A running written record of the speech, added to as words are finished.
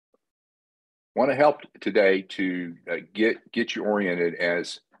Want to help today to get you oriented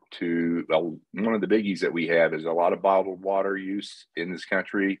as to one of the biggies that we have is a lot of bottled water use in this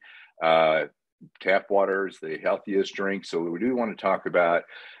country. Uh, Tap water is the healthiest drink, so we do want to talk about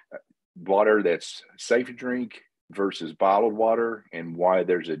water that's safe to drink versus bottled water and why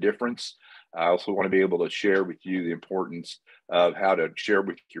there's a difference. I also want to be able to share with you the importance of how to share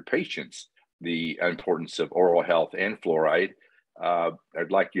with your patients the importance of oral health and fluoride. I'd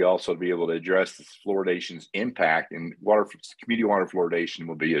like you also to be able to address this fluoridation's impact, and community water fluoridation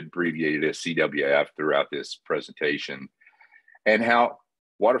will be abbreviated as CWF throughout this presentation, and how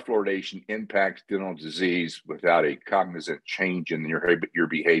water fluoridation impacts dental disease without a cognizant change in your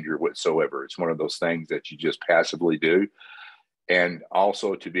behavior whatsoever. It's one of those things that you just passively do. And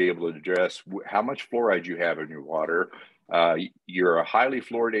also to be able to address how much fluoride you have in your water. You're a highly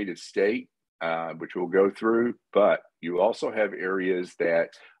fluoridated state, which we'll go through, but you also have areas that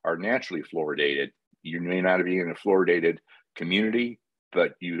are naturally fluoridated. You may not be in a fluoridated community,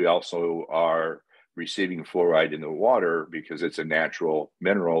 but you also are receiving fluoride in the water because it's a natural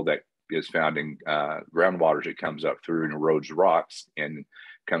mineral that is found in groundwater. It comes up through and erodes rocks and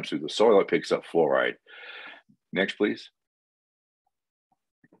comes through the soil. It picks up fluoride. Next, please.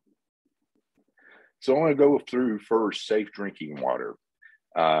 So I want to go through first safe drinking water.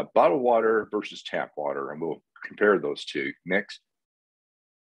 Bottled water versus tap water, and we'll compare those two. Next.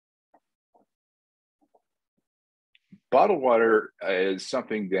 Bottled water is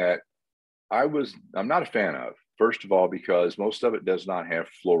something that I'm not a fan of. First of all, because most of it does not have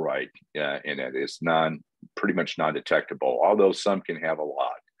fluoride in it. It's pretty much non-detectable, although some can have a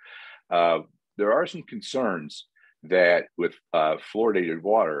lot. There are some concerns that with fluoridated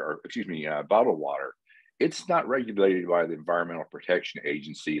water, or excuse me, bottled water, it's not regulated by the Environmental Protection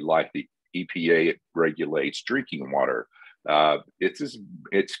Agency like the EPA regulates drinking water.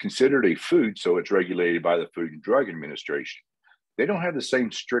 It's considered a food, so it's regulated by the Food and Drug Administration. They don't have the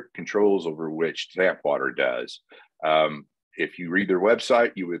same strict controls over which tap water does. If you read their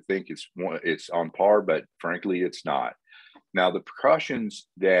website, you would think it's on par, but frankly, it's not. Now, the precautions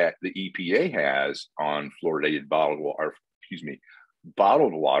that the EPA has on fluoridated bottled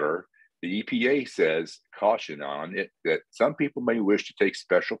water, the EPA says caution on it that some people may wish to take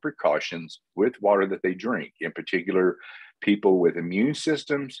special precautions with water that they drink. In particular, people with immune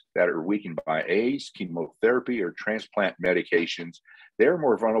systems that are weakened by age, chemotherapy, or transplant medications, they're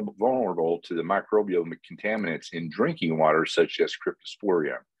more vulnerable to the microbial contaminants in drinking water, such as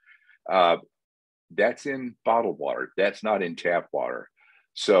cryptosporidium. That's in bottled water. That's not in tap water.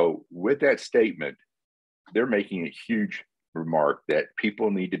 So with that statement, they're making a huge remark that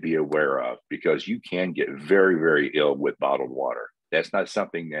people need to be aware of, because you can get very, very ill with bottled water. That's not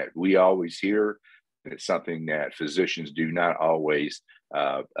something that we always hear. It's something that physicians do not always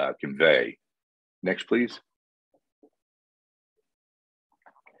convey. Next, please.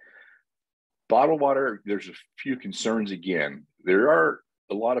 Bottled water, there's a few concerns again. There are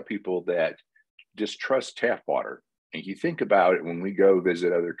a lot of people that distrust tap water. And you think about it when we go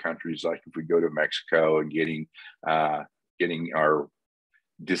visit other countries, like if we go to Mexico and getting our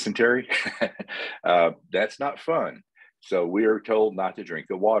dysentery, that's not fun. So we are told not to drink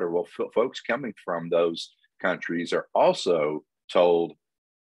the water. Well, folks coming from those countries are also told,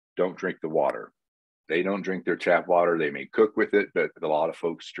 don't drink the water. They don't drink their tap water. They may cook with it, but a lot of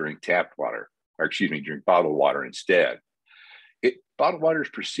folks drink tap water, drink bottled water instead. Bottled water is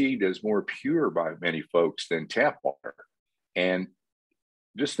perceived as more pure by many folks than tap water. And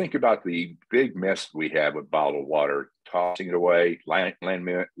just think about the big mess we have with bottled water, tossing it away,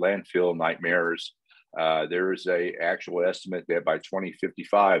 landfill nightmares. There is an actual estimate that by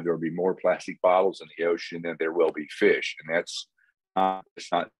 2055, there will be more plastic bottles in the ocean than there will be fish. And it's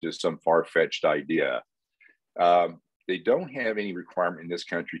not just some far-fetched idea. They don't have any requirement in this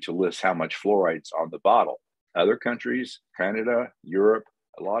country to list how much fluoride's on the bottle. Other countries, Canada, Europe,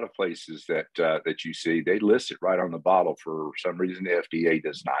 a lot of places that you see, they list it right on the bottle. For some reason, the FDA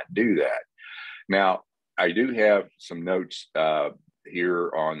does not do that. Now, I do have some notes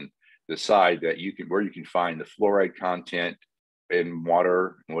here on the side that where you can find the fluoride content in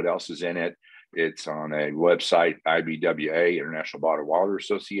water and what else is in it. It's on a website, IBWA, International Bottled Water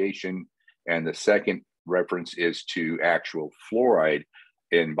Association. And the second reference is to actual fluoride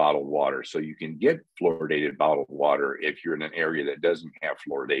in bottled water. So you can get fluoridated bottled water if you're in an area that doesn't have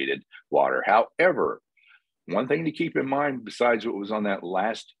fluoridated water. However, one thing to keep in mind, besides what was on that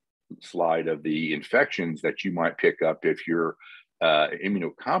last slide of the infections that you might pick up if you're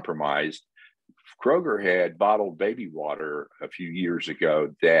immunocompromised, Kroger had bottled baby water a few years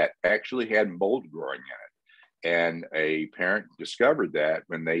ago that actually had mold growing in it. And a parent discovered that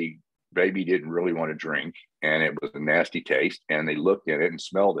when they baby didn't really want to drink, and it was a nasty taste, and they looked at it and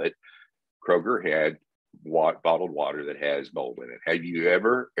smelled it. Kroger had bottled water that has mold in it. Have you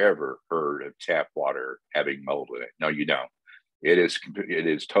ever heard of tap water having mold in it? No, you don't. It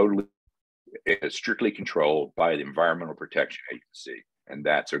is totally, it is strictly controlled by the Environmental Protection Agency, and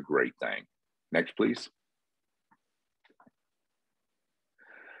that's a great thing. Next, please.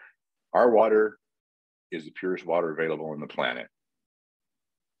 Our water is the purest water available on the planet,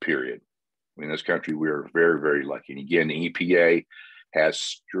 period. In this country, we are very, very lucky. And again, the EPA has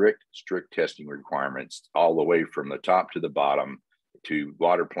strict testing requirements all the way from the top to the bottom to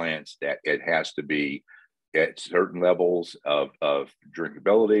water plants, that it has to be at certain levels of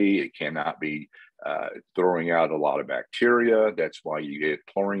drinkability. It cannot be throwing out a lot of bacteria. That's why you get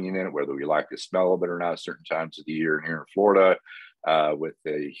chlorine in it, whether we like the smell of it or not, certain times of the year. And here in Florida, with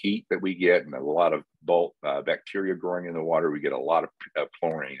the heat that we get and a lot of bulk bacteria growing in the water, we get a lot of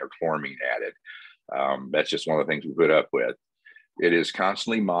chlorine or chloramine added. That's just one of the things we put up with. It is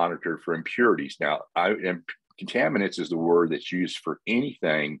constantly monitored for impurities. Now, contaminants is the word that's used for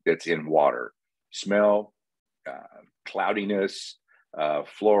anything that's in water. Smell, cloudiness,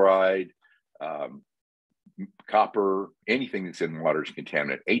 fluoride, copper, anything that's in water is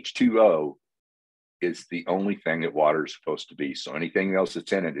contaminant. H2O is the only thing that water is supposed to be. So anything else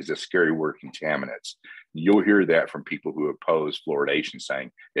that's in it is a scary word, contaminants. You'll hear that from people who oppose fluoridation,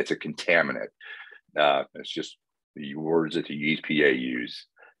 saying it's a contaminant. It's just the words that the EPA use.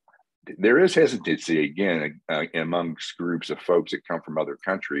 There is hesitancy, again, amongst groups of folks that come from other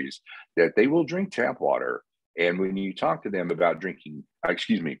countries, that they will drink tap water. And when you talk to them about drinking,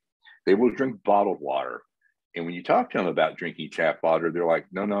 they will drink bottled water. And when you talk to them about drinking tap water, they're like,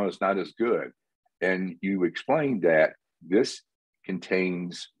 no, it's not as good. And you explain that this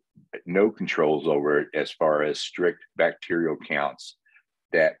contains no controls over it as far as strict bacterial counts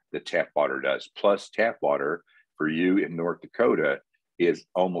that the tap water does. Plus, tap water for you in North Dakota is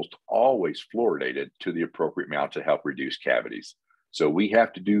almost always fluoridated to the appropriate amount to help reduce cavities. So we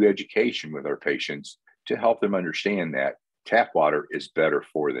have to do education with our patients to help them understand that tap water is better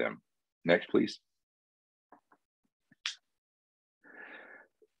for them. Next, please.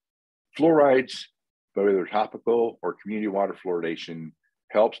 Fluorides, whether topical or community water fluoridation,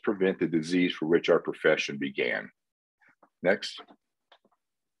 helps prevent the disease for which our profession began. Next.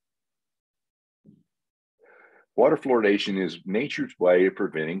 Water fluoridation is nature's way of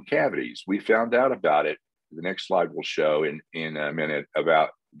preventing cavities. We found out about it. The next slide will show in a minute about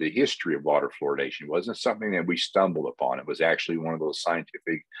the history of water fluoridation. It wasn't something that we stumbled upon. It was actually one of those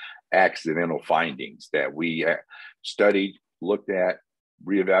scientific accidental findings that we studied, looked at,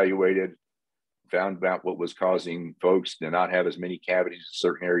 reevaluated, found out what was causing folks to not have as many cavities in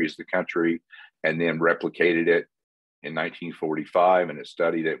certain areas of the country, and then replicated it in 1945 in a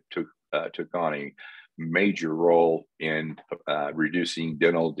study that took on a major role in reducing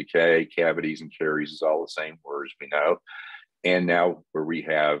dental decay. Cavities and caries is all the same words we know. And now where we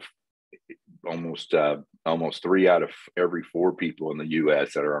have almost 3 out of every 4 people in the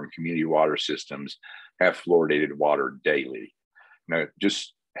U.S. that are on community water systems have fluoridated water daily. Now,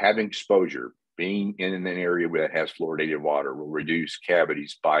 just having exposure, being in an area that has fluoridated water will reduce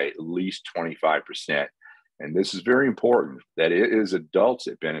cavities by at least 25%. And this is very important, that it is adults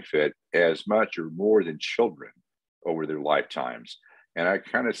that benefit as much or more than children over their lifetimes. And I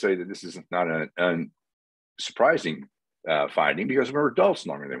kind of say that this is not an unsurprising finding, because we're adults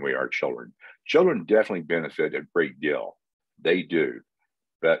longer than we are children. Children definitely benefit a great deal. They do.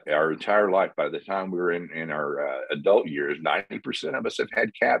 But our entire life, by the time we were in our adult years, 90% of us have had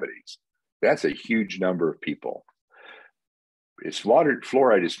cavities. That's a huge number of people.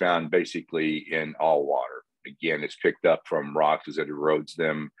 Fluoride is found basically in all water. Again, it's picked up from rocks as it erodes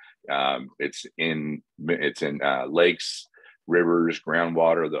them. It's in lakes, rivers,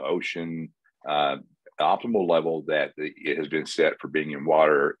 groundwater, the ocean. The optimal level that it has been set for being in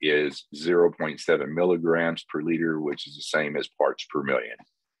water is 0.7 milligrams per liter, which is the same as parts per million.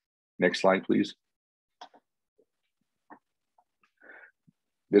 Next slide, please.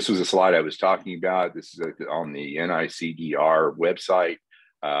 This was a slide I was talking about. This is on the NICDR website.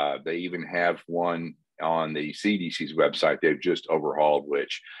 They even have one on the CDC's website they've just overhauled,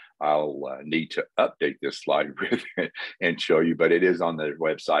 which I'll need to update this slide with and show you, but it is on their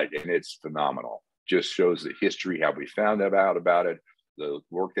website and it's phenomenal. Just shows the history, how we found out about it, the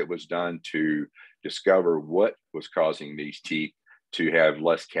work that was done to discover what was causing these teeth to have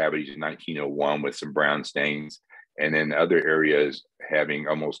less cavities in 1901 with some brown stains, and then other areas having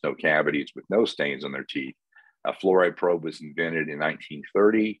almost no cavities with no stains on their teeth. A fluoride probe was invented in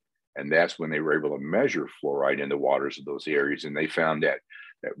 1930, and that's when they were able to measure fluoride in the waters of those areas. And they found that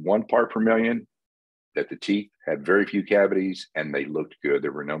at 1 part per million, that the teeth had very few cavities and they looked good.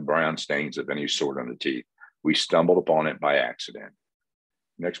 There were no brown stains of any sort on the teeth. We stumbled upon it by accident.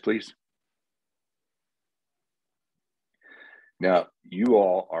 Next, please. Now, you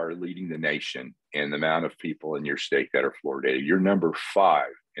all are leading the nation in the amount of people in your state that are fluoridated. You're number 5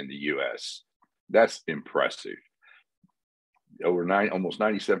 in the US. That's impressive. Almost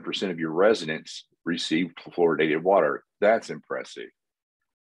 97% of your residents receive fluoridated water. That's impressive.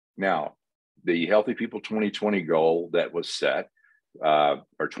 Now, the Healthy People 2020 goal that was set, or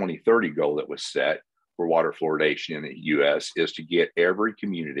 2030 goal that was set for water fluoridation in the US is to get every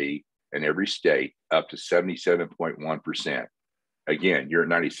community and every state up to 77.1%. Again, you're at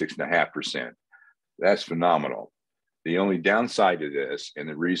 96.5%. That's phenomenal. The only downside to this, and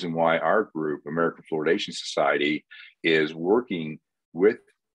the reason why our group, American Fluoridation Society, is working with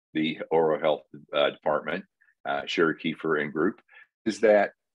the Oral Health Department, Sherry Kiefer and group, is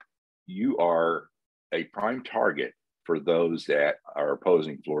that you are a prime target for those that are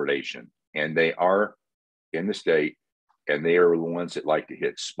opposing fluoridation. And they are in the state, and they are the ones that like to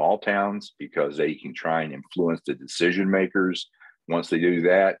hit small towns because they can try and influence the decision makers. Once they do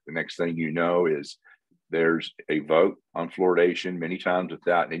that, the next thing you know is there's a vote on fluoridation many times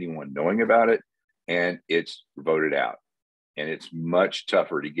without anyone knowing about it, and it's voted out. And it's much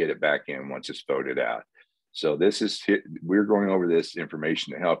tougher to get it back in once it's voted out. So we're going over this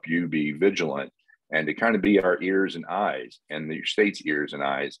information to help you be vigilant and to kind of be our ears and eyes and your state's ears and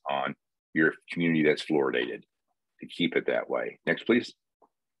eyes on your community that's fluoridated, to keep it that way. Next, please.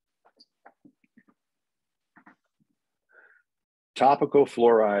 Topical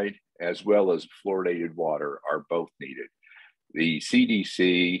fluoride as well as fluoridated water are both needed. The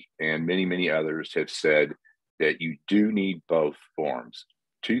CDC and many, many others have said that you do need both forms.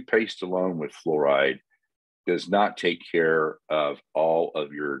 Toothpaste alone with fluoride does not take care of all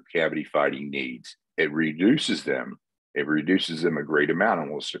of your cavity fighting needs. It reduces them. It reduces them a great amount,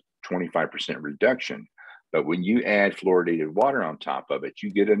 almost a 25% reduction. But when you add fluoridated water on top of it, you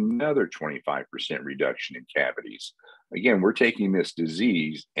get another 25% reduction in cavities. Again, we're taking this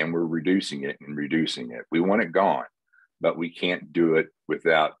disease and we're reducing it and reducing it. We want it gone, but we can't do it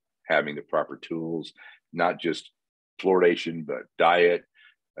without having the proper tools, not just fluoridation, but diet,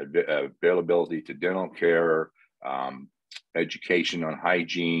 availability to dental care, education on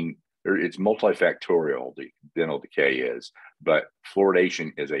hygiene. It's multifactorial, the dental decay is, but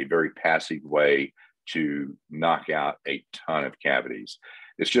fluoridation is a very passive way to knock out a ton of cavities.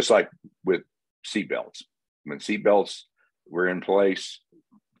 It's just like with seatbelts. When seatbelts were in place,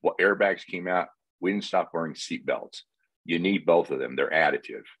 airbags came out, we didn't stop wearing seatbelts. You need both of them. They're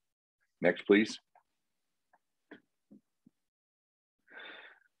additive. Next, please.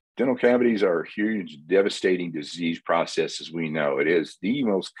 Dental cavities are a huge, devastating disease process, as we know. It is the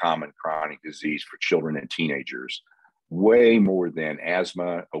most common chronic disease for children and teenagers, way more than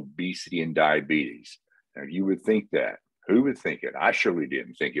asthma, obesity, and diabetes. Now, you would think that. Who would think it? I surely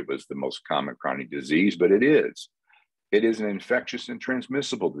didn't think it was the most common chronic disease, but it is. It is an infectious and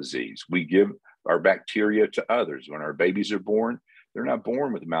transmissible disease. We give our bacteria to others. When our babies are born, they're not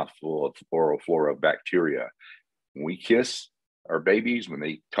born with a mouthful of oral flora of bacteria. When we kiss our babies, when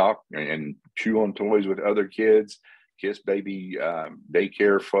they talk and chew on toys with other kids, kiss baby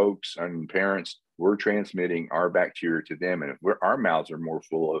daycare folks and parents, we're transmitting our bacteria to them. And if our mouths are more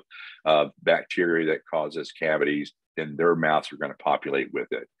full of bacteria that causes cavities, then their mouths are going to populate with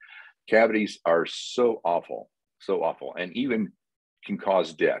it. Cavities are so awful, and even can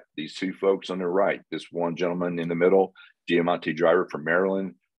cause death. These two folks on the right, this one gentleman in the middle, Diamante Driver from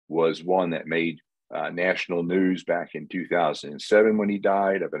Maryland, was one that made national news back in 2007 when he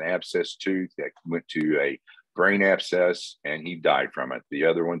died of an abscessed tooth that went to a brain abscess, and he died from it. The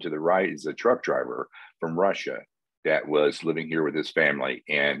other one to the right is a truck driver from Russia that was living here with his family,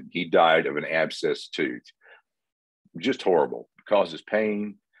 and he died of an abscessed tooth. Just horrible. It causes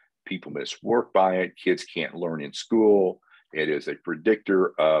pain. People miss work by it. Kids can't learn in school. It is a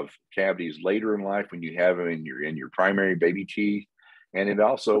predictor of cavities later in life when you have them in your primary baby teeth. And it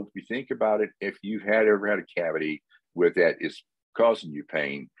also, if you think about it, if you've ever had a cavity with that is causing you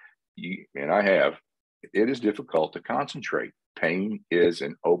pain, and I have, it is difficult to concentrate. Pain is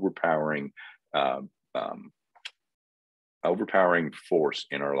an overpowering force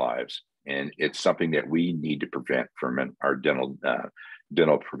in our lives. And it's something that we need to prevent from our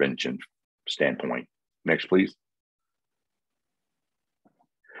dental prevention standpoint. Next, please.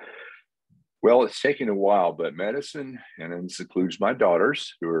 Well, it's taken a while, but medicine, and this includes my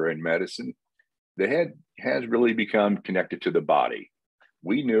daughters who are in medicine, the head has really become connected to the body.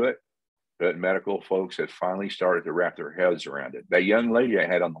 We knew it but medical folks have finally started to wrap their heads around it. That young lady I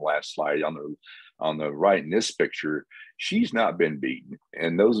had on the last slide on the right in this picture, she's not been beaten.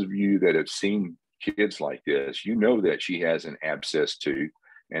 And those of you that have seen kids like this, you know that she has an abscess tooth,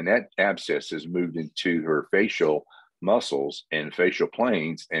 and that abscess has moved into her facial muscles and facial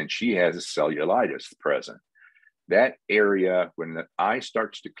planes, and she has a cellulitis present. That area, when the eye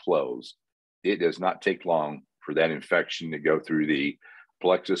starts to close, it does not take long for that infection to go through the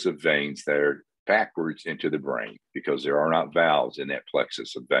plexus of veins that are backwards into the brain, because there are not valves in that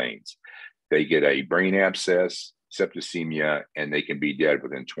plexus of veins. They get a brain abscess, septicemia, and they can be dead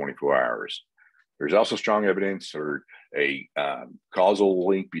within 24 hours. There's also strong evidence or a causal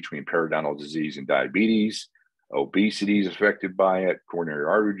link between periodontal disease and diabetes. Obesity is affected by it, coronary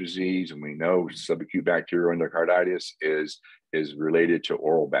artery disease, and we know subacute bacterial endocarditis is related to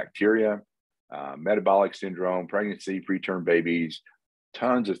oral bacteria, metabolic syndrome, pregnancy, preterm babies,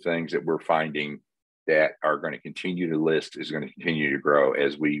 tons of things that we're finding that are going to continue to list, is going to continue to grow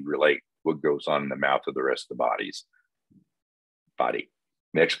as we relate what goes on in the mouth of the rest of the body.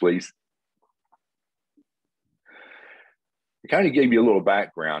 Next, please. I kind of gave you a little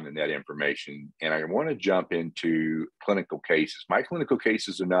background in that information, and I want to jump into clinical cases. My clinical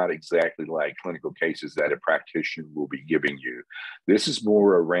cases are not exactly like clinical cases that a practitioner will be giving you. This is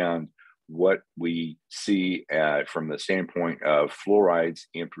more around what we see from the standpoint of fluorides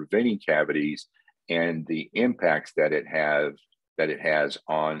in preventing cavities and the impacts that it has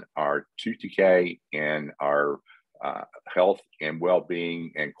on our tooth decay and our health and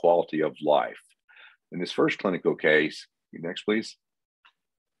well-being and quality of life. In this first clinical case, next, please.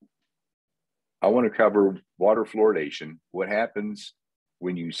 I want to cover water fluoridation, what happens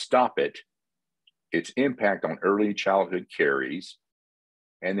when you stop it, its impact on early childhood caries,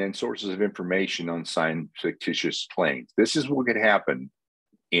 and then sources of information on fictitious claims. This is what could happen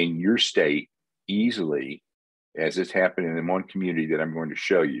in your state easily, as it's happening in one community that I'm going to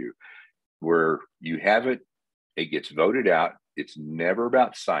show you, where you have it, it gets voted out. It's never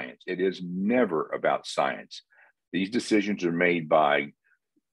about science. It is never about science. These decisions are made by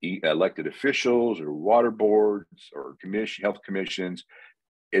elected officials or water boards or health commissions.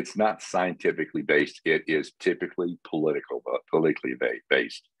 It's not scientifically based. It is typically politically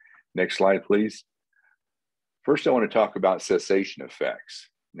based. Next slide, please. First, I want to talk about cessation effects.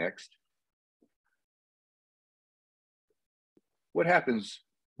 Next. What happens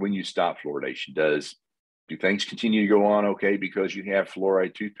when you stop fluoridation? Do things continue to go on okay because you have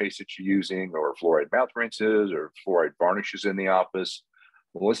fluoride toothpaste that you're using, or fluoride mouth rinses, or fluoride varnishes in the office?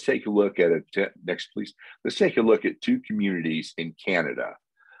 Well, let's take a look at it. Next, please. Let's take a look at two communities in Canada.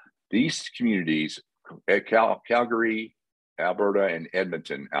 These communities at Calgary, Alberta, and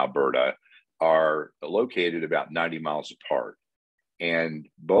Edmonton, Alberta, are located about 90 miles apart, and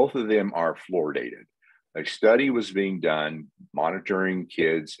both of them are fluoridated. A study was being done monitoring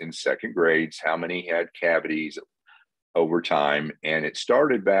kids in second grades, how many had cavities over time, and it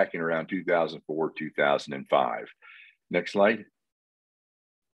started back in around 2004, 2005. Next slide.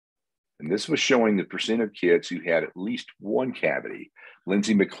 And this was showing the percent of kids who had at least one cavity.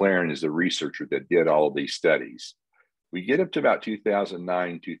 Lindsay McLaren is the researcher that did all of these studies. We get up to about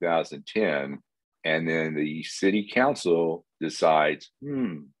 2009, 2010, and then the city council decides,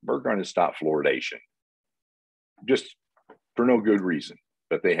 we're going to stop fluoridation. Just for no good reason,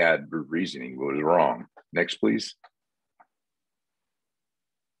 but they had reasoning what was wrong. Next, please.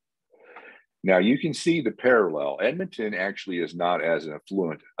 Now you can see the parallel. Edmonton actually is not as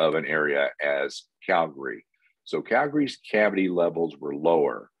affluent of an area as Calgary. So Calgary's cavity levels were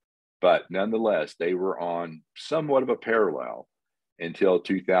lower, but nonetheless, they were on somewhat of a parallel until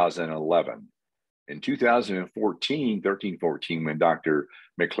 2011. In 2014, 13-14, when Dr.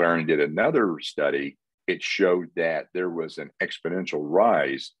 McLaren did another study, it showed that there was an exponential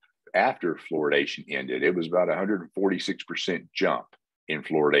rise after fluoridation ended. It was about 146% jump in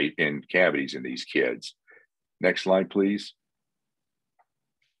cavities in these kids. Next slide, please.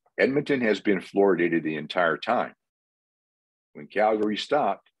 Edmonton has been fluoridated the entire time. When Calgary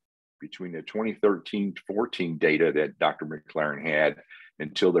stopped, between the 2013-14 data that Dr. McLaren had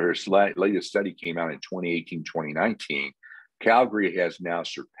until their latest study came out in 2018-2019, Calgary has now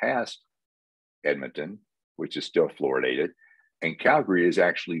surpassed Edmonton, which is still fluoridated, and Calgary is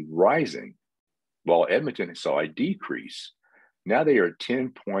actually rising, while Edmonton saw a decrease. Now they are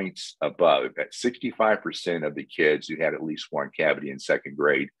 10 points above at 65% of the kids who had at least one cavity in second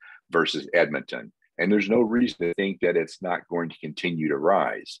grade versus Edmonton. And there's no reason to think that it's not going to continue to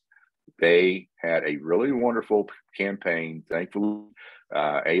rise. They had a really wonderful campaign. Thankfully,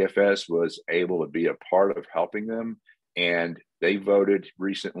 AFS was able to be a part of helping them, and they voted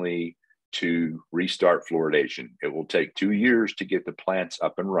recently to restart fluoridation. It will take 2 years to get the plants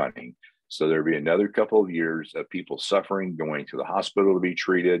up and running. So there'll be another couple of years of people suffering, going to the hospital to be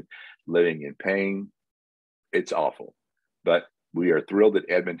treated, living in pain. It's awful. But we are thrilled that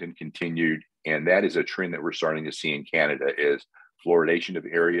Edmonton continued. And that is a trend that we're starting to see in Canada, is fluoridation of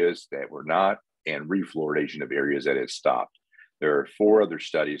areas that were not and refluoridation of areas that had stopped. There are 4 other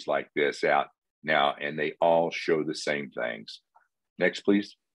studies like this out now, and they all show the same things. Next,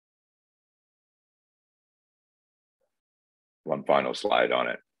 please. One final slide on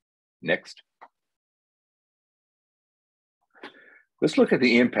it. Next. Let's look at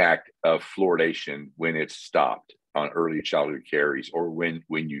the impact of fluoridation when it's stopped on early childhood caries, or when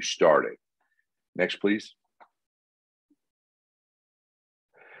you start it. Next, please.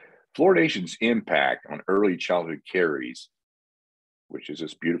 Fluoridation's impact on early childhood caries, which is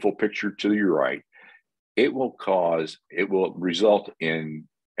this beautiful picture to your right, it will result in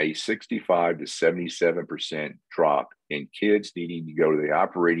a 65 to 77% drop in kids needing to go to the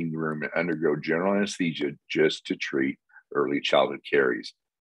operating room and undergo general anesthesia just to treat early childhood caries.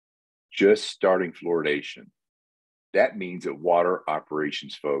 Just starting fluoridation. That means that water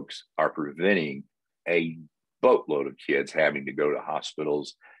operations folks are preventing a boatload of kids having to go to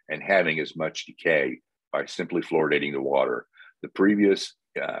hospitals and having as much decay by simply fluoridating the water. The previous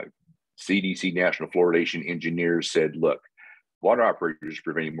CDC national fluoridation engineers said, look, water operators are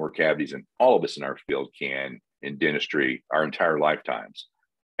preventing more cavities than all of us in our field can in dentistry our entire lifetimes.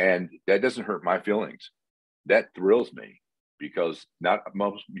 And that doesn't hurt my feelings. That thrills me, because not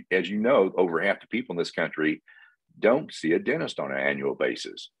most, as you know, over half the people in this country don't see a dentist on an annual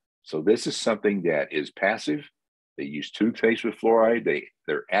basis. So this is something that is passive. They use toothpaste with fluoride.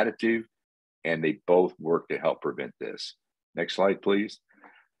 They're additive, and they both work to help prevent this. Next slide, please.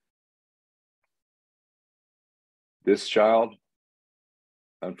 This child,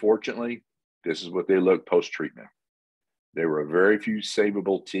 unfortunately, this is what they look post-treatment. There were very few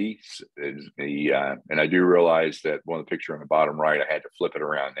savable teeth. And I do realize that one of the picture on the bottom right, I had to flip it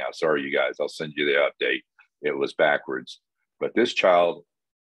around now. Sorry, you guys, I'll send you the update. It was backwards. But this child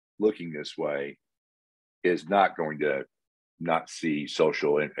looking this way is not going to not see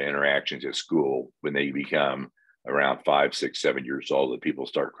social interactions at school when they become around 5, 6, 7 years old, that people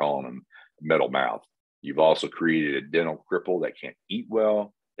start calling them metal mouth. You've also created a dental cripple that can't eat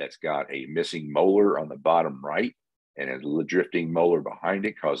well, that's got a missing molar on the bottom right and a drifting molar behind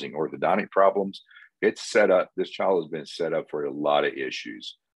it, causing orthodontic problems. It's set up, this child has been set up for a lot of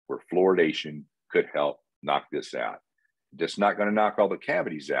issues where fluoridation could help knock this out. It's not going to knock all the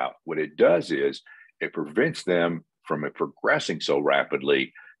cavities out. What it does is it prevents them from progressing so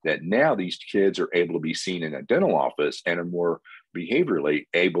rapidly that now these kids are able to be seen in a dental office and are more behaviorally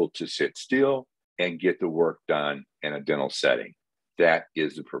able to sit still and get the work done in a dental setting. That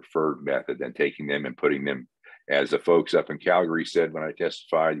is the preferred method than taking them and putting them, as the folks up in Calgary said when I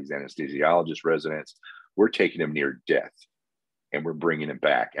testified, these anesthesiologist residents, we're taking them near death and we're bringing them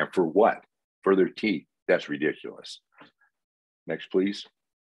back. And for what? For their teeth. That's ridiculous. Next, please.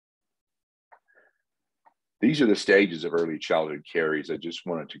 These are the stages of early childhood caries. I just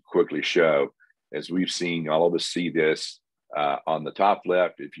wanted to quickly show, as we've seen, all of us see this on the top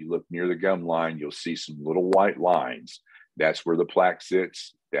left. If you look near the gum line, you'll see some little white lines. That's where the plaque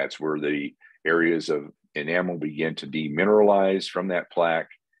sits. That's where the areas of enamel begin to demineralize from that plaque.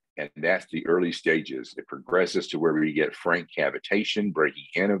 And that's the early stages. It progresses to where we get frank cavitation, breaking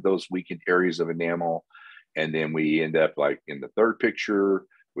in of those weakened areas of enamel. And then we end up like in the third picture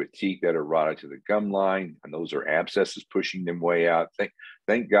with teeth that are rotted to the gum line, and those are abscesses pushing them way out.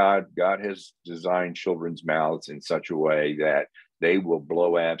 Thank God, God has designed children's mouths in such a way that they will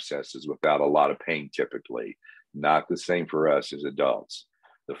blow abscesses without a lot of pain typically. Not the same for us as adults.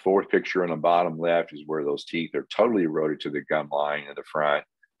 The fourth picture on the bottom left is where those teeth are totally eroded to the gum line in the front.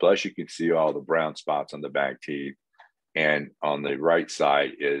 Plus you can see all the brown spots on the back teeth. And on the right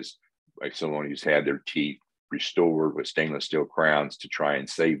side is like someone who's had their teeth restored with stainless steel crowns to try and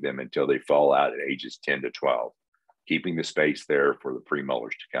save them until they fall out at ages 10 to 12, keeping the space there for the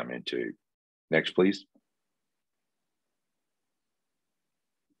premolars to come into. Next, please.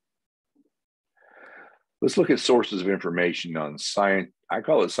 Let's look at sources of information on science. I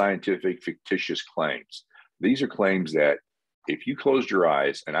call it scientific fictitious claims. These are claims that if you closed your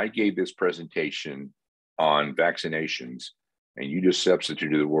eyes and I gave this presentation on vaccinations and you just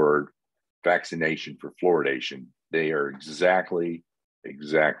substituted the word vaccination for fluoridation, they are exactly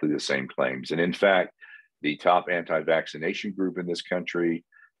the same claims. And in fact, the top anti-vaccination group in this country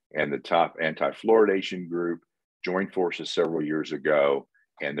and the top anti-fluoridation group joined forces several years ago,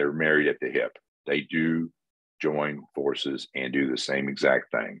 and they're married at the hip. They do join forces and do the same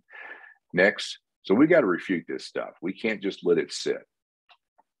exact thing. Next. So we got to refute this stuff. We can't just let it sit.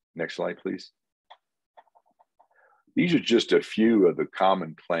 Next slide, please. These are just a few of the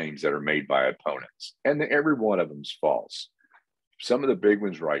common claims that are made by opponents, and every one of them is false. Some of the big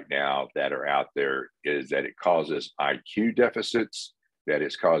ones right now that are out there is that it causes IQ deficits, that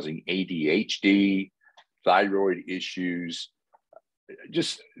it's causing ADHD, thyroid issues.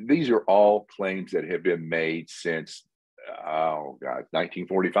 Just these are all claims that have been made since,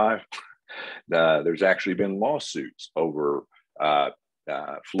 1945. There's actually been lawsuits over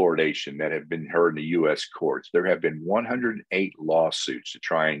fluoridation that have been heard in the U.S. courts. There have been 108 lawsuits to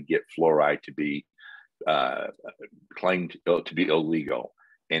try and get fluoride to be claimed to be illegal.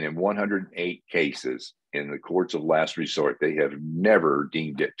 And in 108 cases in the courts of last resort, they have never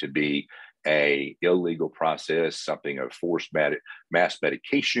deemed it to be a illegal process, something of forced mass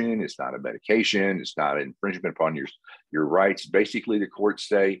medication. It's not a medication. It's not an infringement upon your rights. Basically, the courts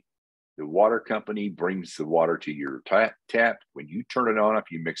say the water company brings the water to your tap. When you turn it on, if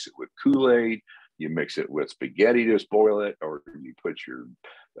you mix it with Kool-Aid, you mix it with spaghetti to spoil it, or you put your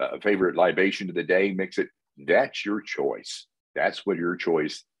favorite libation of the day, mix it. That's your choice. That's what your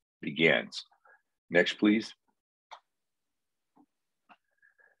choice begins. Next, please.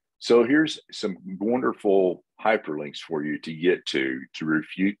 So here's some wonderful hyperlinks for you to get to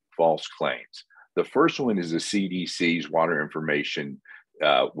refute false claims. The first one is the CDC's water information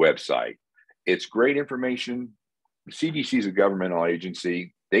website. It's great information. The CDC is a governmental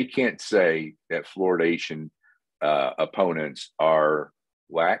agency. They can't say that fluoridation opponents are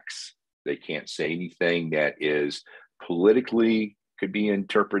lax. They can't say anything that is politically could be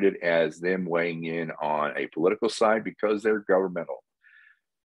interpreted as them weighing in on a political side because they're governmental.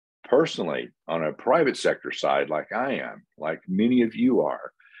 Personally, on a private sector side, like I am, like many of you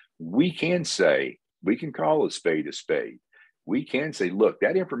are, we can say, we can call a spade a spade. We can say, look,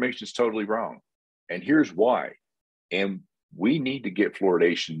 that information is totally wrong. And here's why. And we need to get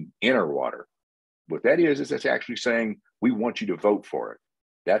fluoridation in our water. What that is that's actually saying, we want you to vote for it.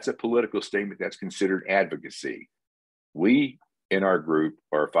 That's a political statement that's considered advocacy. We in our group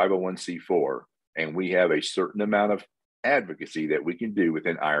are 501c4, and we have a certain amount of advocacy that we can do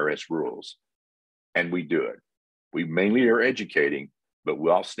within IRS rules. And we do it. We mainly are educating, but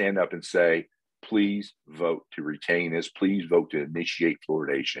we'll stand up and say, please vote to retain this. Please vote to initiate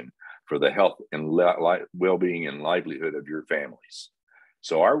fluoridation for the health and well-being and livelihood of your families.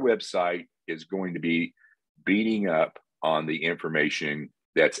 So our website is going to be beating up on the information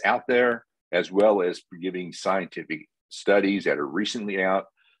that's out there, as well as giving scientific studies that are recently out,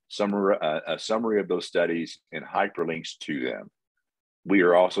 a summary of those studies and hyperlinks to them. We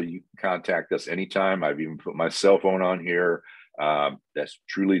are also, you can contact us anytime. I've even put my cell phone on here. That's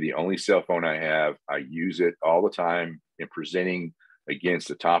truly the only cell phone I have. I use it all the time in presenting against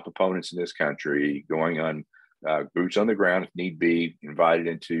the top opponents in this country, going on boots on the ground if need be, invited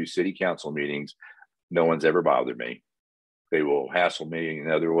into city council meetings. No one's ever bothered me. They will hassle me in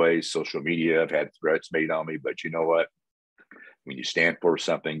other ways. Social media, I've had threats made on me, but you know what? When you stand for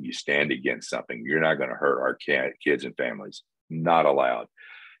something, you stand against something. You're not going to hurt our kids and families. Not allowed.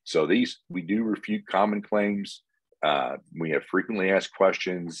 So we do refute common claims. We have frequently asked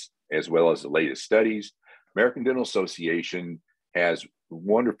questions, as well as the latest studies. American Dental Association has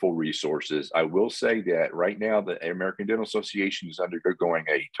wonderful resources. I will say that right now, the American Dental Association is undergoing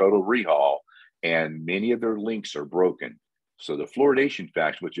a total rehaul, and many of their links are broken. So the Fluoridation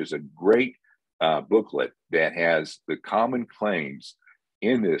Facts, which is a great booklet that has the common claims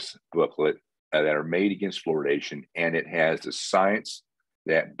in this booklet that are made against fluoridation, and it has the science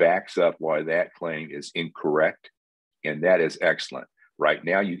that backs up why that claim is incorrect, and that is excellent. Right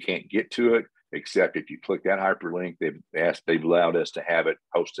now, you can't get to it except if you click that hyperlink. They've allowed us to have it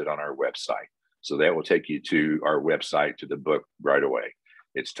posted on our website, so that will take you to our website to the book right away.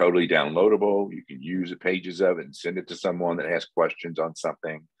 It's totally downloadable. You can use the pages of it and send it to someone that has questions on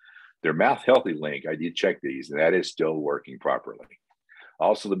something. Their Mouth Healthy link, I did check these, and that is still working properly.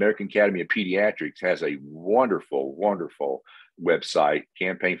 Also, the American Academy of Pediatrics has a wonderful, wonderful website,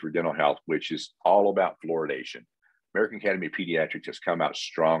 Campaign for Dental Health, which is all about fluoridation. American Academy of Pediatrics has come out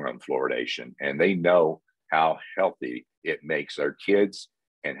strong on fluoridation, and they know how healthy it makes our kids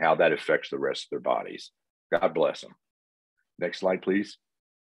and how that affects the rest of their bodies. God bless them. Next slide, please.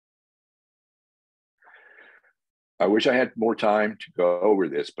 I wish I had more time to go over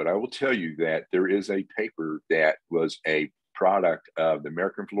this, but I will tell you that there is a paper that was a product of the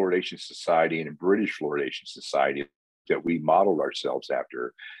American Fluoridation Society and the British Fluoridation Society that we modeled ourselves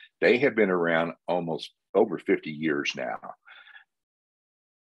after. They have been around almost over 50 years now.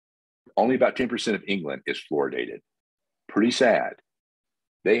 Only about 10% of England is fluoridated. Pretty sad.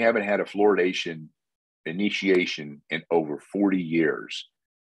 They haven't had a fluoridation initiation in over 40 years.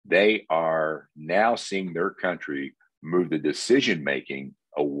 They are now seeing their country move the decision making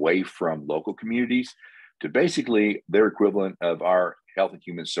away from local communities to basically their equivalent of our Health and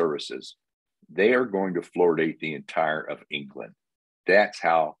Human Services. They are going to fluoridate the entire of England. That's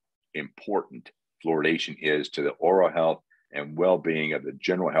how important fluoridation is to the oral health and well-being of the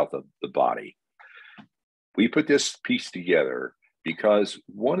general health of the body. We put this piece together because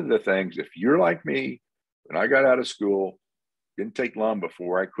one of the things, if you're like me, when I got out of school, didn't take long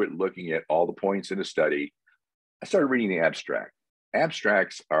before I quit looking at all the points in the study, I started reading the abstract.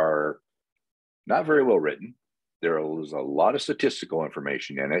 Abstracts are not very well written. There's a lot of statistical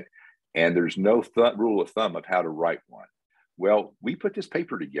information in it, and there's no rule of thumb of how to write one. Well, we put this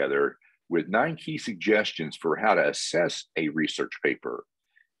paper together with 9 key suggestions for how to assess a research paper.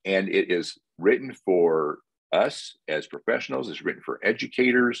 And it is written for us as professionals, it's written for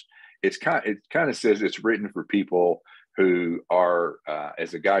educators. It kind of says it's written for people who are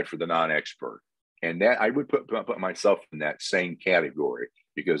as a guide for the non-expert. And that I would put myself in that same category,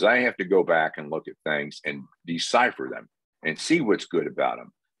 because I have to go back and look at things and decipher them and see what's good about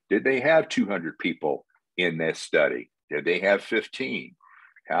them. Did they have 200 people in this study? Did they have 15?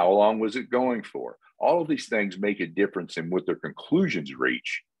 How long was it going for? All of these things make a difference in what their conclusions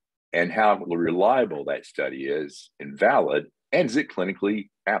reach and how reliable that study is and valid, and is it clinically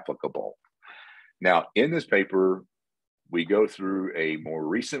applicable? Now, in this paper, we go through a more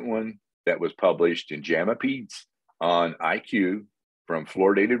recent one that was published in JAMA Peds on IQ from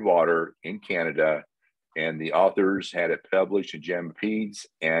fluoridated water in Canada. And the authors had it published in JAMA Peds,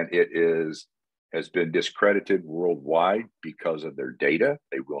 and it has been discredited worldwide because of their data.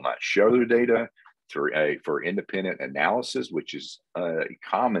 They will not show their data for independent analysis, which is a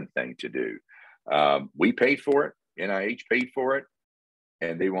common thing to do. We paid for it, NIH paid for it,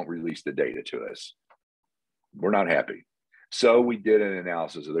 and they won't release the data to us. We're not happy. So we did an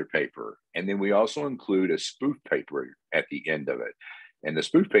analysis of their paper. And then we also include a spoof paper at the end of it. And the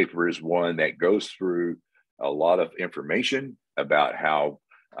spoof paper is one that goes through a lot of information about how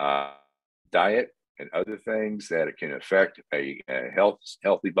diet and other things that it can affect a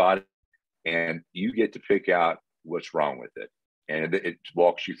healthy body. And you get to pick out what's wrong with it. And it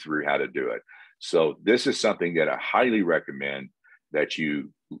walks you through how to do it. So this is something that I highly recommend that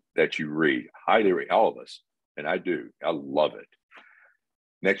you read. Highly read, all of us. And I do. I love it.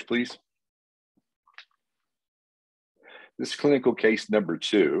 Next, please. This is clinical case number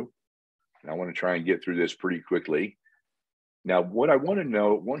 2. And I want to try and get through this pretty quickly. Now, what I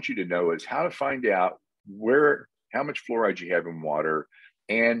want you to know is how to find out how much fluoride you have in water,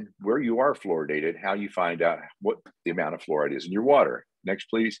 and where you are fluoridated, how you find out what the amount of fluoride is in your water. Next,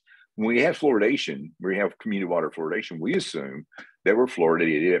 please. When we have fluoridation, we have community water fluoridation, we assume that we're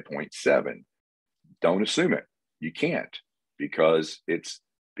fluoridated at 0.7. Don't assume it. You can't, because it's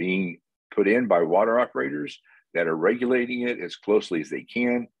being put in by water operators that are regulating it as closely as they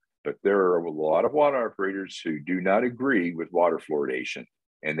can. But there are a lot of water operators who do not agree with water fluoridation,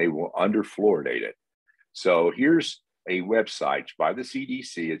 and they will under-fluoridate it. So here's a website by the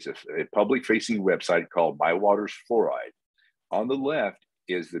CDC. It's a public-facing website called My Water's Fluoride. On the left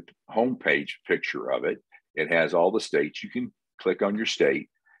is the homepage picture of it. It has all the states. You can click on your state.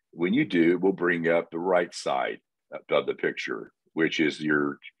 When you do, it will bring up the right side of the picture, which is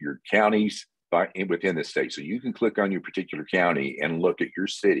your counties within the state. So you can click on your particular county and look at your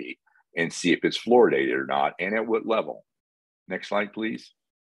city and see if it's fluoridated or not, and at what level. Next slide, please.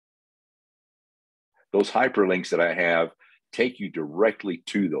 Those hyperlinks that I have take you directly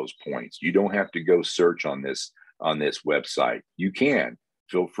to those points. You don't have to go search on this website. You can,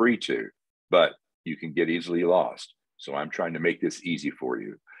 feel free to, but you can get easily lost. So I'm trying to make this easy for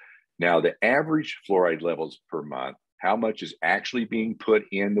you. Now, the average fluoride levels per month, how much is actually being put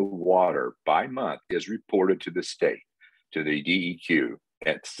in the water by month, is reported to the state, to the DEQ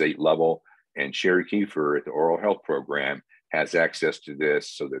at state level. And Sherry Kiefer at the Oral Health Program has access to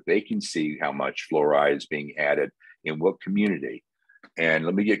this so that they can see how much fluoride is being added in what community. And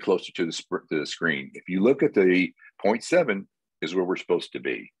let me get closer to the screen. If you look at the 0.7 is where we're supposed to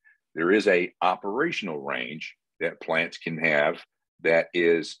be. There is a operational range that plants can have that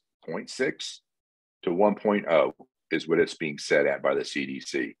is 0.6 to 1.0 is what it's being set at by the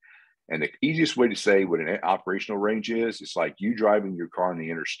CDC. And the easiest way to say what an operational range is, it's like you driving your car on the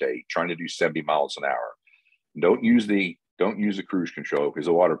interstate trying to do 70 miles an hour. Don't use the cruise control, because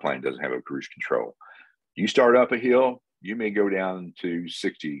the water plant doesn't have a cruise control. You start up a hill, you may go down to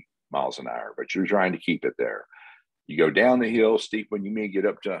 60 miles an hour, but you're trying to keep it there. You go down the hill, steep one, you may get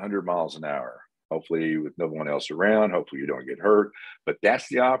up to 100 miles an hour. hopefully with no one else around, hopefully you don't get hurt, but that's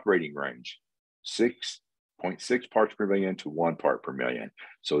the operating range, 6.6 parts per million to 1 part per million.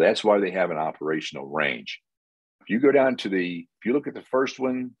 So that's why they have an operational range. If you go down to if you look at the first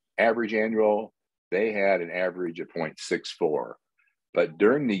one, average annual, they had an average of 0.64, but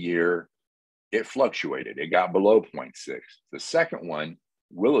during the year, it fluctuated. It got below 0.6. The second one,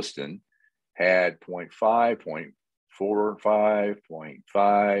 Williston, had 0.5, 0.45,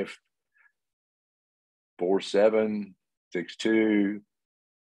 0.5, 47, 62,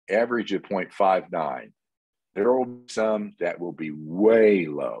 average of 0.59. There will be some that will be way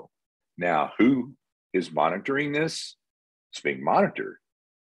low. Now, who is monitoring this? It's being monitored.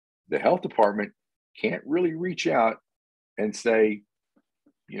 The health department can't really reach out and say,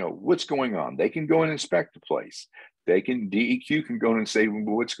 what's going on? They can go and inspect the place. DEQ can go in and say,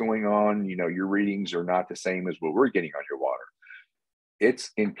 well, what's going on? Your readings are not the same as what we're getting on your water.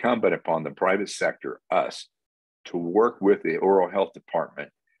 It's incumbent upon the private sector, us, to work with the oral health department,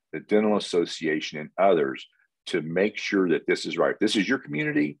 the dental association, and others to make sure that this is right. If this is your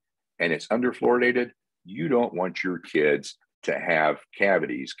community and it's underfluoridated, you don't want your kids to have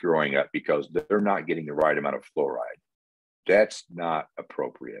cavities growing up because they're not getting the right amount of fluoride. That's not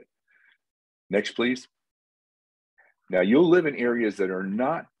appropriate. Next, please. Now, you'll live in areas that are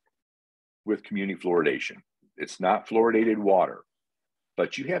not with community fluoridation. It's not fluoridated water,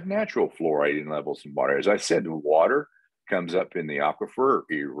 but you have natural fluoride levels in water. As I said, the water comes up in the aquifer,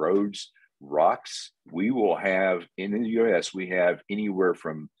 erodes rocks. We will have, in the US, we have anywhere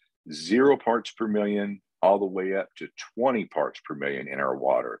from 0 parts per million all the way up to 20 parts per million in our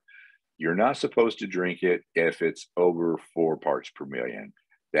water. You're not supposed to drink it if it's over 4 parts per million.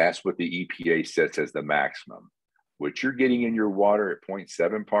 That's what the EPA sets as the maximum. What you're getting in your water at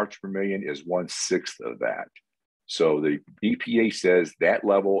 0.7 parts per million is 1/6 of that. So the EPA says that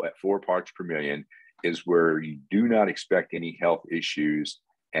level at 4 parts per million is where you do not expect any health issues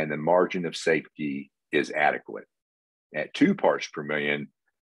and the margin of safety is adequate. At 2 parts per million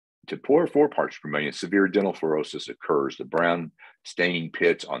to 4 parts per million, severe dental fluorosis occurs, the brown staining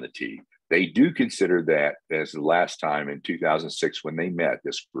pits on the teeth. They do consider that as the last time in 2006 when they met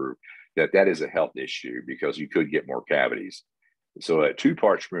this group, that is a health issue because you could get more cavities. So at 2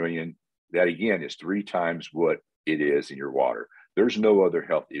 parts per million, that again is 3 times what it is in your water. There's no other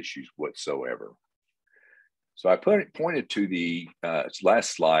health issues whatsoever. So I pointed to the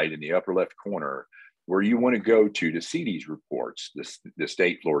last slide in the upper left corner where you want to go to see these reports, the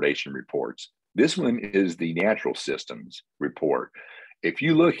state fluoridation reports. This one is the natural systems report. If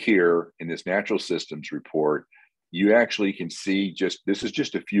you look here in this natural systems report, you actually can see this is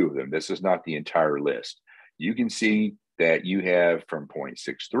just a few of them. This is not the entire list. You can see that you have from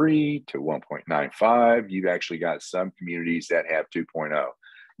 0.63 to 1.95. You've actually got some communities that have 2.0.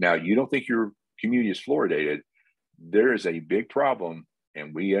 Now, you don't think your community is fluoridated. There is a big problem,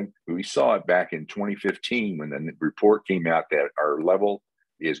 and we saw it back in 2015 when the report came out that our level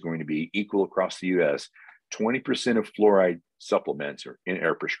is going to be equal across the U.S. 20% of fluoride supplements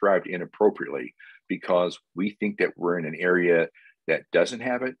are prescribed inappropriately because we think that we're in an area that doesn't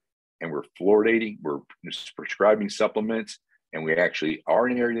have it, and we're fluoridating, we're prescribing supplements, and we actually are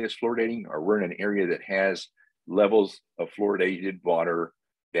in an area that's fluoridating, or we're in an area that has levels of fluoridated water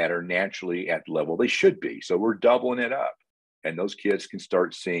that are naturally at the level they should be. So we're doubling it up. And those kids can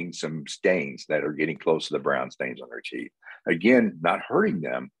start seeing some stains that are getting close to the brown stains on their teeth. Again, not hurting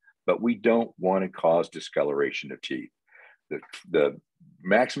them, but we don't want to cause discoloration of teeth. The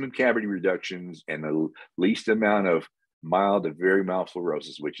maximum cavity reductions and the least amount of mild to very mild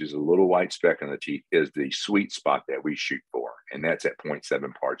fluorosis, which is a little white speck on the teeth, is the sweet spot that we shoot for. And that's at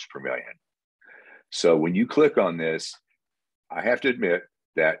 0.7 parts per million. So when you click on this, I have to admit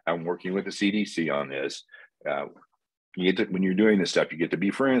that I'm working with the CDC on this. When you're doing this stuff, you get to be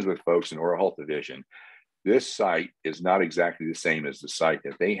friends with folks in oral health division. This site is not exactly the same as the site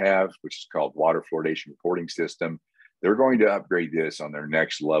that they have, which is called Water Fluoridation Reporting System. They're going to upgrade this on their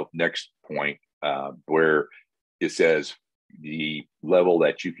next point where it says the level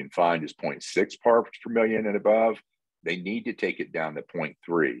that you can find is 0.6 parts per million and above. They need to take it down to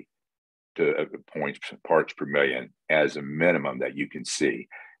 0.3 to parts per million as a minimum that you can see.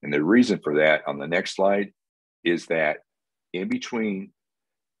 And the reason for that on the next slide is that in between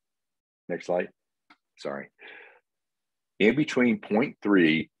 0.3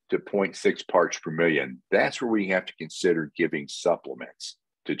 to 0.6 parts per million, that's where we have to consider giving supplements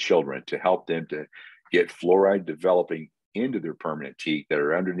to children to help them to get fluoride developing into their permanent teeth that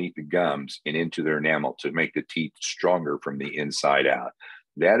are underneath the gums and into their enamel to make the teeth stronger from the inside out.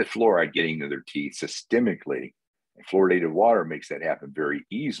 That is fluoride getting into their teeth systemically. And fluoridated water makes that happen very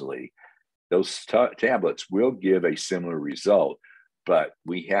easily. Those tablets will give a similar result, but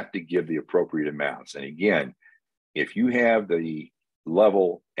we have to give the appropriate amounts. And again, if you have the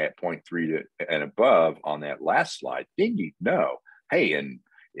level at 0.3 and above on that last slide, then you know, hey, in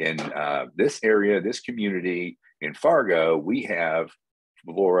this area, this community in Fargo, we have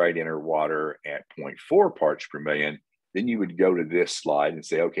fluoride in our water at 0.4 parts per million. Then you would go to this slide and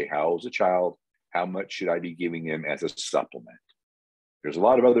say, okay, how old is a child? How much should I be giving them as a supplement? There's a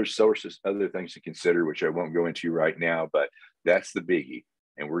lot of other sources, other things to consider, which I won't go into right now, but that's the biggie.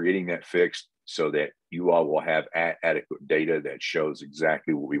 And we're getting that fixed so that you all will have adequate data that shows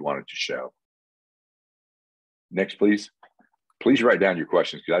exactly what we wanted to show. Next, please. Please write down your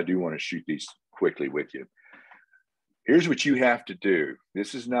questions because I do want to shoot these quickly with you. Here's what you have to do.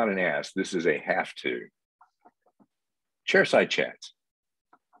 This is not an ask. This is a have to. Chairside chats.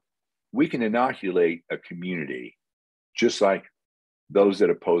 We can inoculate a community just like those that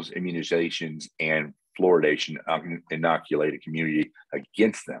oppose immunizations and fluoridation inoculate a community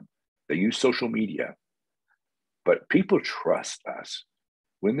against them. They use social media, but people trust us.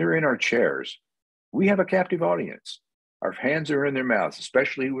 When they're in our chairs, we have a captive audience. Our hands are in their mouths,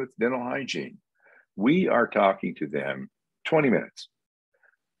 especially with dental hygiene. We are talking to them 20 minutes.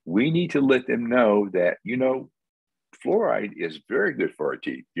 We need to let them know that, you know, fluoride is very good for our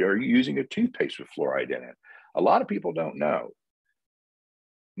teeth. You're using a toothpaste with fluoride in it. A lot of people don't know.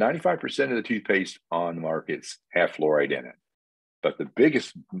 95% of the toothpaste on the markets have fluoride in it. But the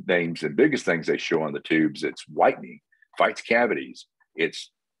biggest names and biggest things they show on the tubes, it's whitening, fights cavities. It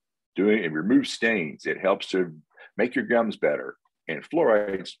removes stains. It helps to make your gums better. And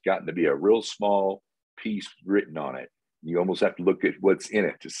fluoride's gotten to be a real small piece written on it. You almost have to look at what's in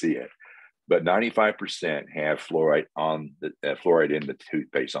it to see it. But 95% have fluoride fluoride in the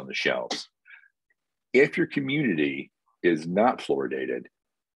toothpaste on the shelves. If your community is not fluoridated,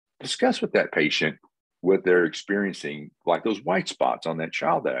 discuss with that patient what they're experiencing, like those white spots on that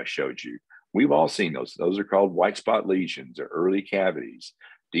child that I showed you. We've all seen those. Those are called white spot lesions or early cavities,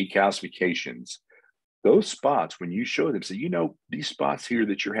 decalcifications. Those spots, when you show them, say, you know, these spots here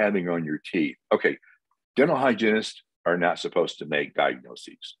that you're having on your teeth. Okay, dental hygienists are not supposed to make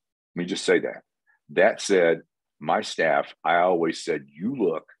diagnoses. Let me just say that. That said, my staff, I always said, you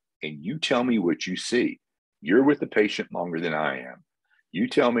look and you tell me what you see. You're with the patient longer than I am. You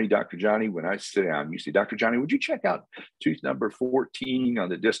tell me, Dr. Johnny, when I sit down, you say, Dr. Johnny, would you check out tooth number 14 on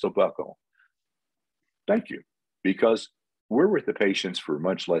the distal buccal? Thank you, because we're with the patients for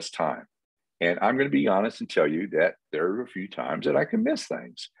much less time. And I'm going to be honest and tell you that there are a few times that I can miss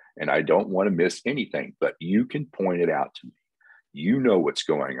things, and I don't want to miss anything, but you can point it out to me. You know what's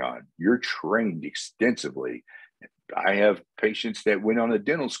going on. You're trained extensively. I have patients that went on a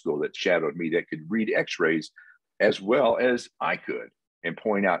dental school that shadowed me that could read x-rays as well as I could and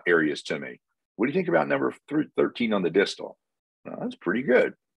point out areas to me. What do you think about number 13 on the distal? Well, that's pretty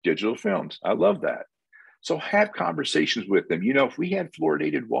good. Digital films. I love that. So have conversations with them. You know, if we had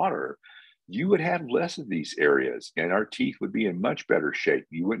fluoridated water, you would have less of these areas and our teeth would be in much better shape.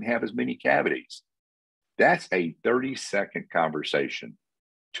 You wouldn't have as many cavities. That's a 30-second conversation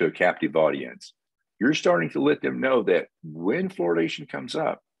to a captive audience. You're starting to let them know that when fluoridation comes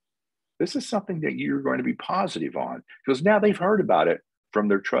up, this is something that you're going to be positive on because now they've heard about it from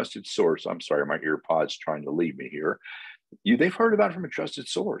their trusted source. I'm sorry, my ear pod's trying to leave me here. They've heard about it from a trusted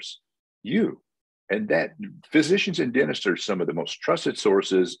source, you. And that physicians and dentists are some of the most trusted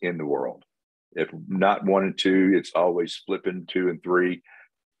sources in the world. If not 1 and 2, it's always flipping 2 and 3.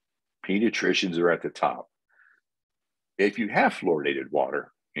 Pediatricians are at the top. If you have fluoridated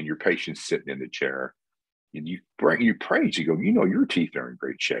water and your patient's sitting in the chair, and you praise, you go, you know, your teeth are in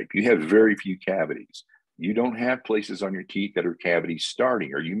great shape. You have very few cavities. You don't have places on your teeth that are cavities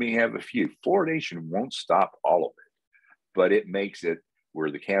starting, or you may have a few. Fluoridation won't stop all of it, but it makes it where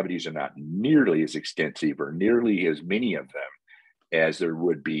the cavities are not nearly as extensive or nearly as many of them as there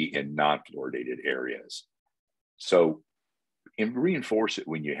would be in non-fluoridated areas. So, and reinforce it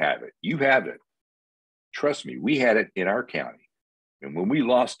when you have it. You have it. Trust me, we had it in our county. And when we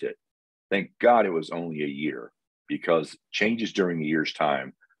lost it, thank God it was only a year because changes during a year's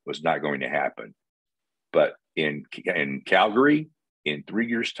time was not going to happen. But in Calgary, in 3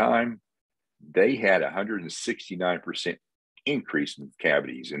 years' time, they had 169% increase in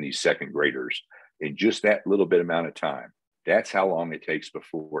cavities in these second graders in just that little bit amount of time. That's how long it takes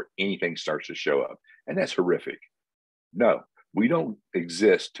before anything starts to show up. And that's horrific. No, we don't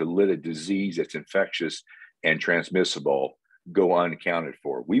exist to let a disease that's infectious and transmissible go unaccounted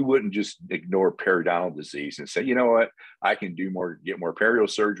for. We wouldn't just ignore periodontal disease and say, you know what, I can get more periodontal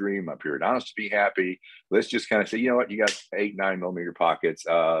surgery, my periodontist to be happy. Let's just kind of say, you know what, you got 8-9 millimeter pockets.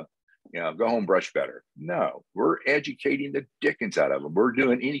 go home, brush better. No, we're educating the dickens out of them. We're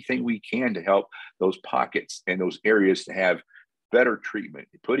doing anything we can to help those pockets and those areas to have better treatment,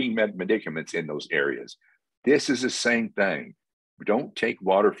 putting medicaments in those areas. This is the same thing. Don't take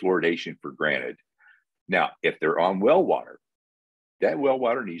water fluoridation for granted. Now, if they're on well water, that well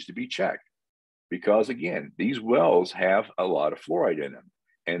water needs to be checked because, again, these wells have a lot of fluoride in them.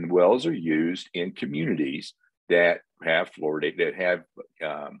 And wells are used in communities that have fluoridate, that have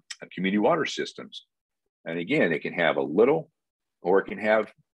community water systems. And again, it can have a little or it can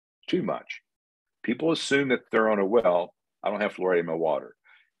have too much. People assume that they're on a well, I don't have fluoride in my water.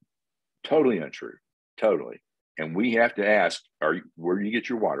 Totally untrue, totally. And we have to ask, where do you get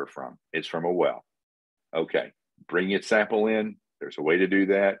your water from? It's from a well. Okay, bring your sample in. There's a way to do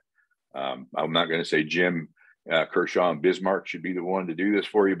that. I'm not going to say Jim Kershaw and Bismarck should be the one to do this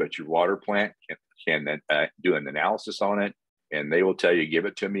for you, but your water plant can do an analysis on it, and they will tell you, give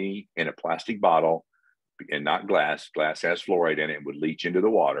it to me in a plastic bottle and not glass. Glass has fluoride in it and would leach into the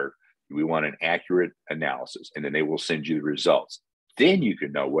water. We want an accurate analysis, and then they will send you the results. Then you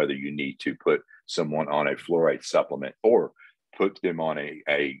can know whether you need to put someone on a fluoride supplement or put them on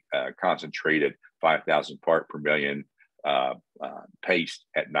a concentrated 5,000 part per million paste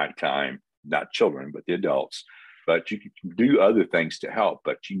at nighttime, not children, but the adults. But you can do other things to help,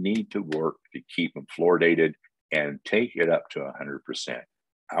 but you need to work to keep them fluoridated and take it up to 100%.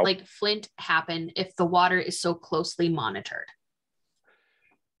 Like Flint happen if the water is so closely monitored?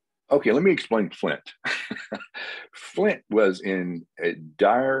 Okay, let me explain Flint. Flint was in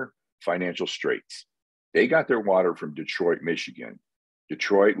dire financial straits. They got their water from Detroit, Michigan.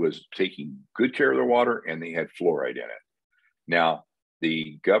 Detroit was taking good care of their water and they had fluoride in it. Now,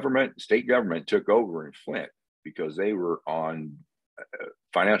 the state government took over in Flint because they were on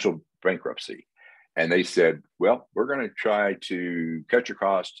financial bankruptcy. And they said, well, we're going to try to cut your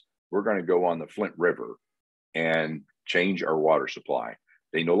costs. We're going to go on the Flint River and change our water supply.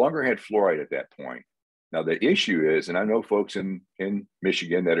 They no longer had fluoride at that point. Now, the issue is, and I know folks in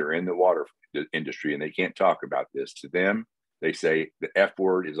Michigan that are in the water industry and they can't talk about this. To them, they say the F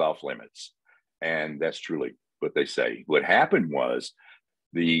word is off limits. And that's truly what they say. What happened was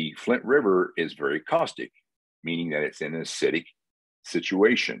the Flint River is very caustic, meaning that it's in an acidic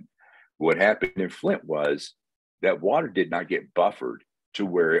situation. What happened in Flint was that water did not get buffered to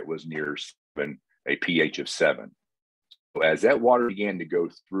where it was near 7, a pH of 7. So as that water began to go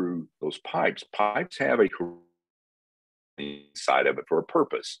through those pipes have a side of it for a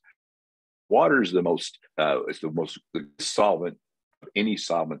purpose. Water is the most solvent of any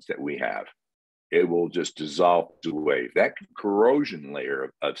solvents that we have. It will just dissolve away. That corrosion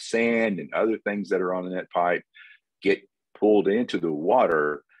layer of sand and other things that are on that pipe get pulled into the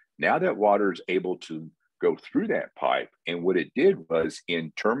water. Now that water is able to go through that pipe. And what it did was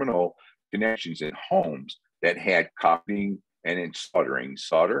in terminal connections in homes that had caulking and in soldering.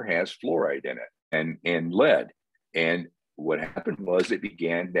 Solder has fluoride in it and lead. And what happened was that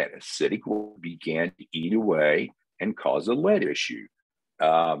acidic water began to eat away and cause a lead issue.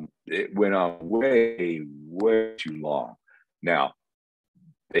 It went on way, way too long. Now,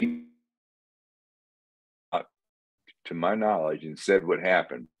 they, to my knowledge, and said what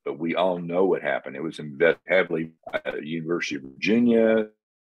happened, but we all know what happened. It was invested heavily by the University of Virginia,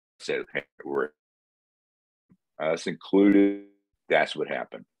 said us included. That's what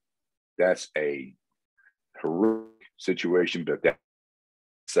happened. That's a horrific situation, but that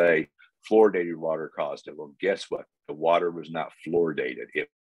say fluoridated water caused it. Well, guess what? The water was not fluoridated. It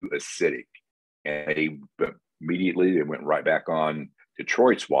was acidic. And immediately they went right back on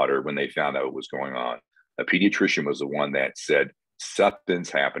Detroit's water when they found out what was going on. A pediatrician was the one that said, something's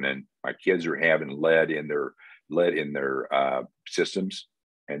happening. My kids are having lead in their systems.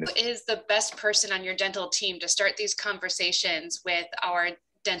 And who is the best person on your dental team to start these conversations with our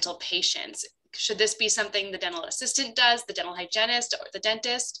dental patients? Should this be something the dental assistant does, the dental hygienist, or the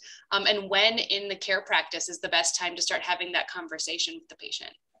dentist? And when in the care practice is the best time to start having that conversation with the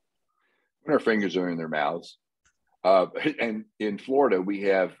patient? When our fingers are in their mouths. And in Florida, we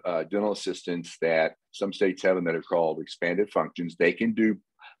have dental assistants that some states have them that are called expanded functions. They can do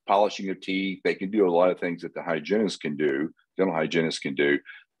polishing of teeth. They can do a lot of things that the hygienist can do, dental hygienists can do.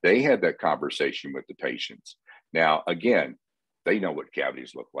 They have that conversation with the patients. Now, again, they know what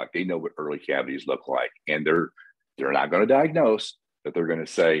cavities look like. They know what early cavities look like. And they're not going to diagnose, but they're going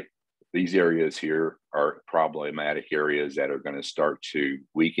to say, these areas here are problematic areas that are going to start to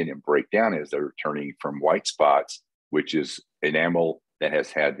weaken and break down as they're turning from white spots, which is enamel that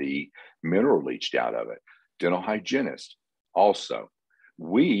has had the mineral leached out of it. Dental hygienist also.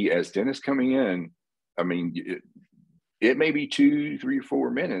 We, as dentists coming in, I mean, it may be 2, 3,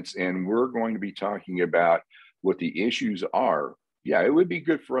 4 minutes, and we're going to be talking about what the issues are. Yeah, it would be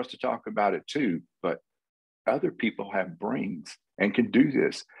good for us to talk about it too, but other people have brains and can do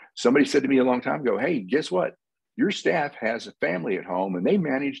this. Somebody said to me a long time ago, hey, guess what? Your staff has a family at home and they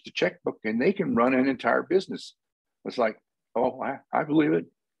manage the checkbook and they can run an entire business. It's like, oh, I believe it.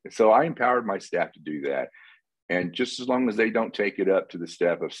 So I empowered my staff to do that. And just as long as they don't take it up to the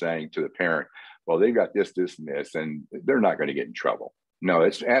step of saying to the parent, well, they've got this, this, and this, and they're not going to get in trouble. No,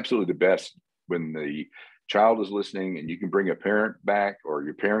 it's absolutely the best when the child is listening and you can bring a parent back, or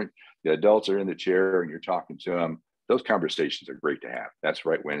your parent, the adults are in the chair and you're talking to them. Those conversations are great to have. That's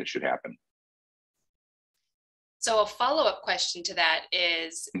right when it should happen. So a follow-up question to that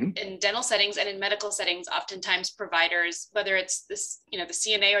is, in dental settings and in medical settings, oftentimes providers, whether it's this, the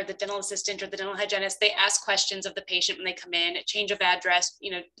CNA or the dental assistant or the dental hygienist, they ask questions of the patient when they come in, a change of address,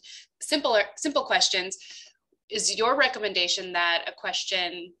 simple questions. Is your recommendation that a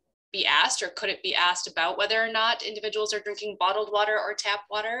question be asked, or could it be asked about whether or not individuals are drinking bottled water or tap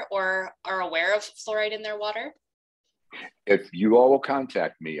water or are aware of fluoride in their water? If you all will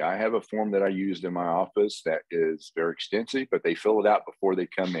contact me, I have a form that I used in my office that is very extensive, but they fill it out before they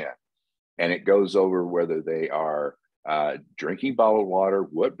come in. And it goes over whether they are drinking bottled water,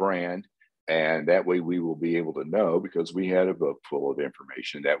 what brand, and that way we will be able to know, because we had a book full of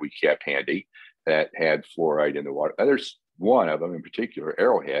information that we kept handy that had fluoride in the water. There's one of them in particular,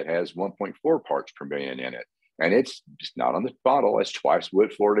 Arrowhead, has 1.4 parts per million in it. And it's just not on the bottle. That's twice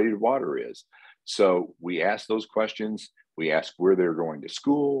what fluoridated water is. So we ask those questions. We ask where they're going to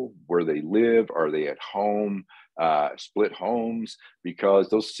school, where they live, are they at home, split homes, because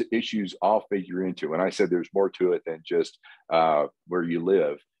those issues all figure into. And I said there's more to it than just where you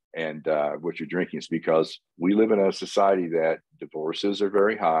live and what you're drinking. It's because we live in a society that divorces are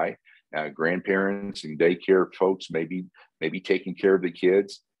very high. Grandparents and daycare folks may be taking care of the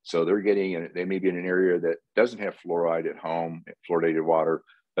kids. So they may be in an area that doesn't have fluoride at home, fluoridated water,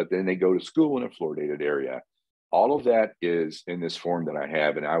 but then they go to school in a fluoridated area. All of that is in this form that I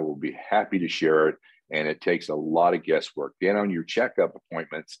have, and I will be happy to share it. And it takes a lot of guesswork. Then on your checkup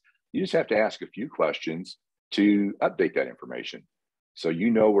appointments, you just have to ask a few questions to update that information. So you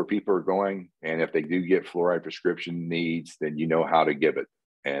know where people are going. And if they do get fluoride prescription needs, then you know how to give it.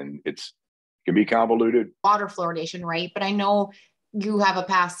 And it can be convoluted. Water fluoridation, right? But I know you have a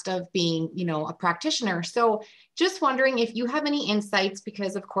past of being, a practitioner. So just wondering if you have any insights,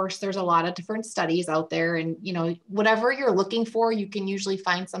 because of course there's a lot of different studies out there, and, whatever you're looking for, you can usually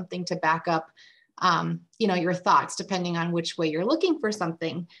find something to back up, your thoughts, depending on which way you're looking for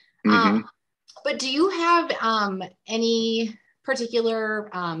something. But do you have any particular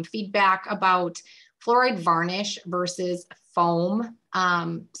feedback about fluoride varnish versus foam?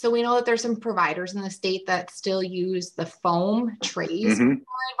 So we know that there's some providers in the state that still use the foam trays for fluoride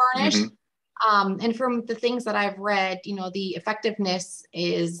varnish. And from the things that I've read, the effectiveness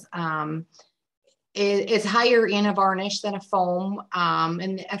is higher in a varnish than a foam,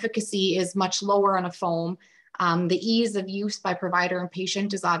 and the efficacy is much lower on a foam. The ease of use by provider and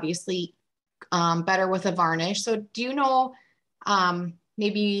patient is obviously better with a varnish. So do you know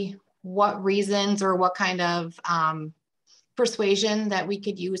maybe what reasons or what kind of persuasion that we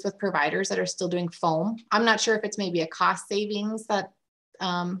could use with providers that are still doing foam? I'm not sure if it's maybe a cost savings that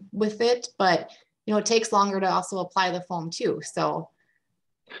with it, but it takes longer to also apply the foam too. So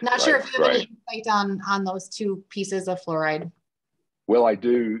not sure if you have any insight on those two pieces of fluoride. Well, I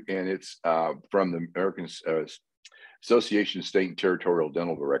do, and it's from the American Association of State and Territorial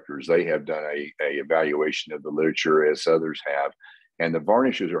Dental Directors. They have done a evaluation of the literature, as others have, and the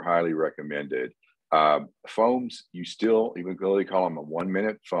varnishes are highly recommended. Foams, you still, even though they call them a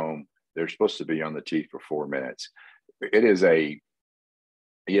 1-minute foam, they're supposed to be on the teeth for 4 minutes.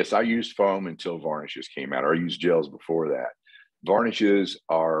 Yes, I used foam until varnishes came out, or I used gels before that. Varnishes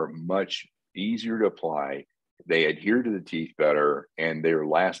are much easier to apply. They adhere to the teeth better, and they're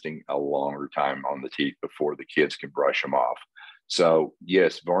lasting a longer time on the teeth before the kids can brush them off. So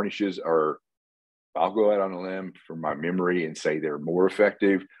yes, varnishes are, I'll go out on a limb from my memory and say they're more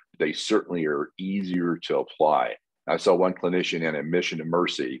effective. They certainly are easier to apply. I saw one clinician in a Mission to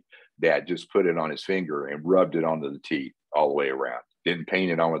Mercy that just put it on his finger and rubbed it onto the teeth all the way around. Didn't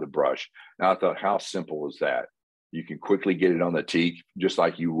paint it on with a brush. And I thought, how simple is that? You can quickly get it on the teeth, just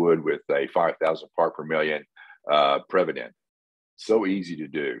like you would with a 5,000 part per million Prevident. So easy to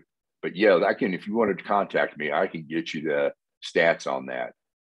do. But yeah, I can, if you wanted to contact me, I can get you the stats on that.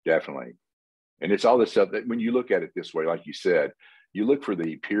 Definitely. And it's all this stuff that when you look at it this way, like you said, you look for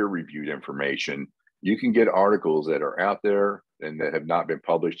the peer-reviewed information. You can get articles that are out there and that have not been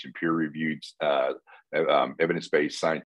published in peer-reviewed, evidence-based